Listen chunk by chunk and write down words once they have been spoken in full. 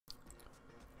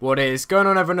What is going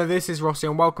on, everyone? This is Rossi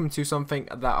and welcome to something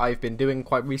that I've been doing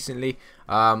quite recently.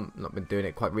 Not been doing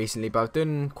it quite recently, but I've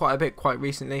done quite a bit quite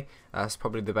recently. That's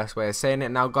probably the best way of saying it.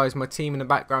 Now guys, my team in the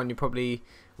background, you're probably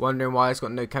wondering why it's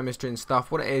got no chemistry and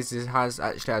stuff. What it is it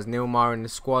actually has Nilmar in the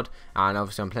squad, and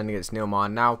obviously I'm playing against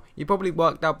Nilmar now. You probably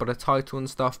worked out by the title and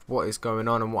stuff what is going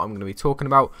on and what I'm going to be talking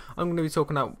about. I'm going to be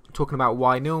talking about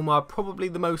why Nilmar probably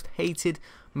the most hated,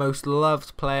 most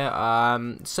loved player,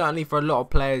 certainly for a lot of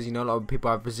players. You know, a lot of people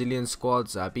have Brazilian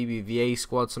squads, BBVA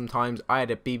squads sometimes. I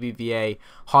had a BBVA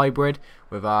hybrid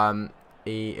with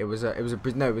it was a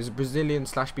Brazilian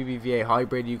slash BBVA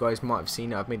hybrid. You guys might have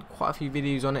seen it. I've made quite a few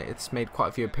videos on it. It's made quite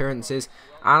a few appearances,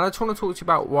 and I just want to talk to you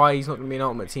about why he's not going to be an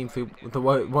ultimate team for the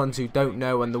ones who don't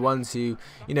know and the ones who,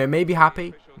 you know, may be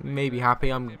happy.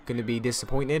 I'm going to be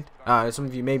disappointed. Some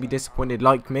of you may be disappointed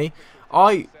like me.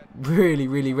 I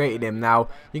really rated him. Now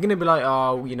you're going to be like,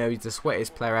 oh, you know, he's the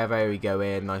sweatiest player ever. Here we go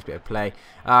here, nice bit of play.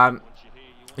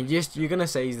 You're going to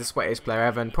say he's the sweatiest player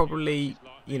ever, and probably,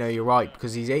 you know, you're right,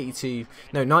 because he's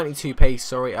 92 pace,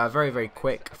 sorry, very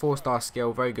quick, 4-star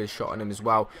skill, very good shot on him as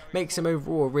well, makes him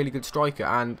overall a really good striker.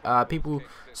 And people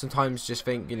sometimes just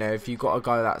think, you know, if you've got a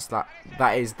guy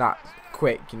that is that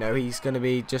quick, you know, he's going to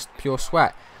be just pure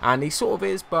sweat, and he sort of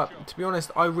is. But to be honest,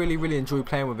 I really enjoy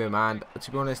playing with him, and to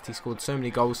be honest, he scored so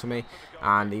many goals for me,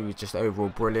 and he was just overall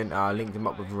brilliant. Linked him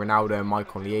up with Ronaldo and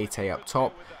Michael Liete up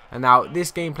top. And now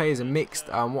this gameplay is a mixed.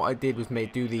 What I did was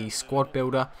do the squad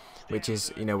builder, which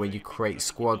is, you know, when you create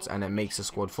squads and it makes a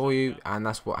squad for you, and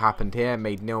that's what happened here.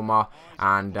 Made Nilmar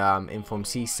and Inform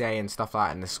Cisse and stuff like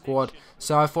that in the squad.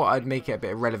 So I thought I'd make it a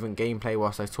bit of relevant gameplay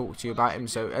whilst I talk to you about him.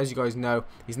 So as you guys know,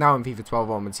 he's now in FIFA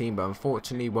 12 Ultimate Team, but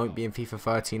unfortunately won't be in FIFA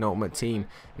 13 Ultimate Team.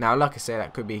 Now, like I say,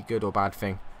 that could be a good or bad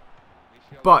thing.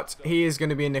 But he is going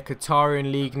to be in the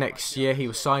Qatarian League next year. He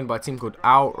was signed by a team called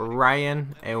Al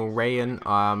Rayyan.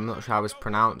 I'm not sure how it's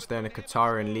pronounced. They're in the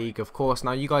Qatarian League, of course.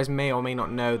 Now, you guys may or may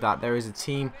not know that there is a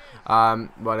team, well,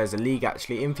 there's a league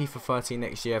actually in FIFA 13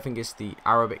 next year. I think it's the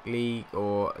Arabic League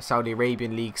or Saudi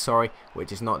Arabian League, sorry,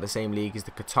 which is not the same league as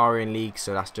the Qatarian League.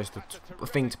 So that's just a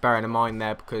thing to bear in mind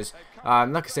there, because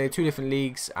like I say, two different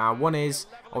leagues. One is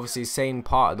obviously the same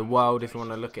part of the world, if you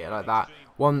want to look at it like that.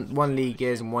 One league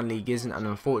is and one league isn't, and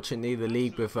unfortunately the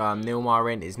league with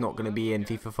Nilmar in is not going to be in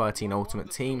FIFA 13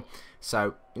 Ultimate Team.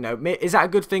 So, you know, is that a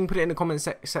good thing? Put it in the comment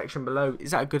section below.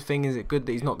 Is that a good thing? Is it good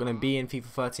that he's not going to be in FIFA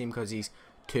 13 because he's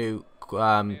too,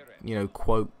 you know,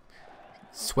 quote,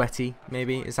 sweaty,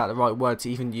 maybe? Is that the right word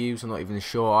to even use? I'm not even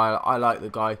sure. I like the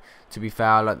guy, to be fair.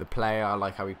 I like the player. I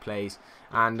like how he plays,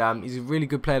 and he's a really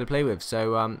good player to play with.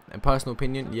 So in personal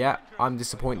opinion, yeah, I'm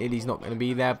disappointed he's not going to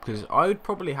be there, because I would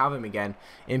probably have him again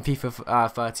in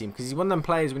FIFA 13, because he's one of them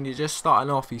players when you're just starting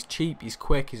off. He's cheap, he's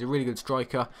quick, he's a really good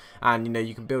striker, and you know,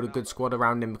 you can build a good squad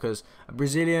around him, because a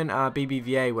Brazilian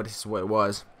BBVA, well, this is what it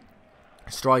was,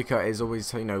 striker is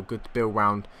always, you know, good to build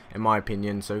around, in my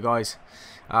opinion. So guys,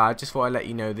 just thought I'd let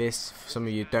you know this. Some of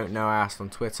you don't know, I asked on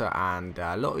Twitter, and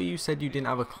a lot of you said you didn't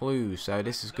have a clue. So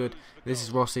this is good. This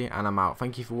is Rossi, and I'm out.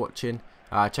 Thank you for watching.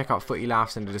 Check out Footy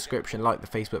Laughs in the description. Like the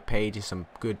Facebook page. There's some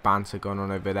good banter going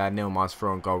on over there. Nilmar's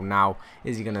throwing goal now.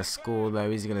 Is he going to score though?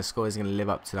 Is he going to score? Is he going to live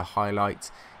up to the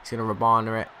highlights? He's going to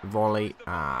Rabana it. Volley.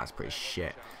 That's pretty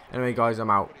shit. Anyway guys, I'm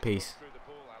out. Peace.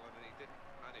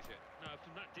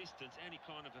 Distance, any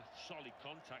kind of a solid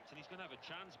contact, and he's going to have a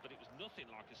chance, but it was nothing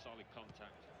like a solid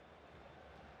contact.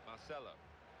 Marcelo.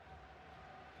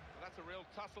 Well, that's a real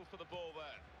tussle for the ball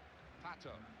there.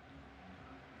 Pato.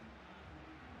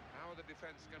 How are the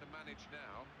defence going to manage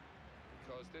now?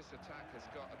 Because this attack has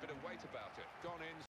got a bit of weight about it. Gone in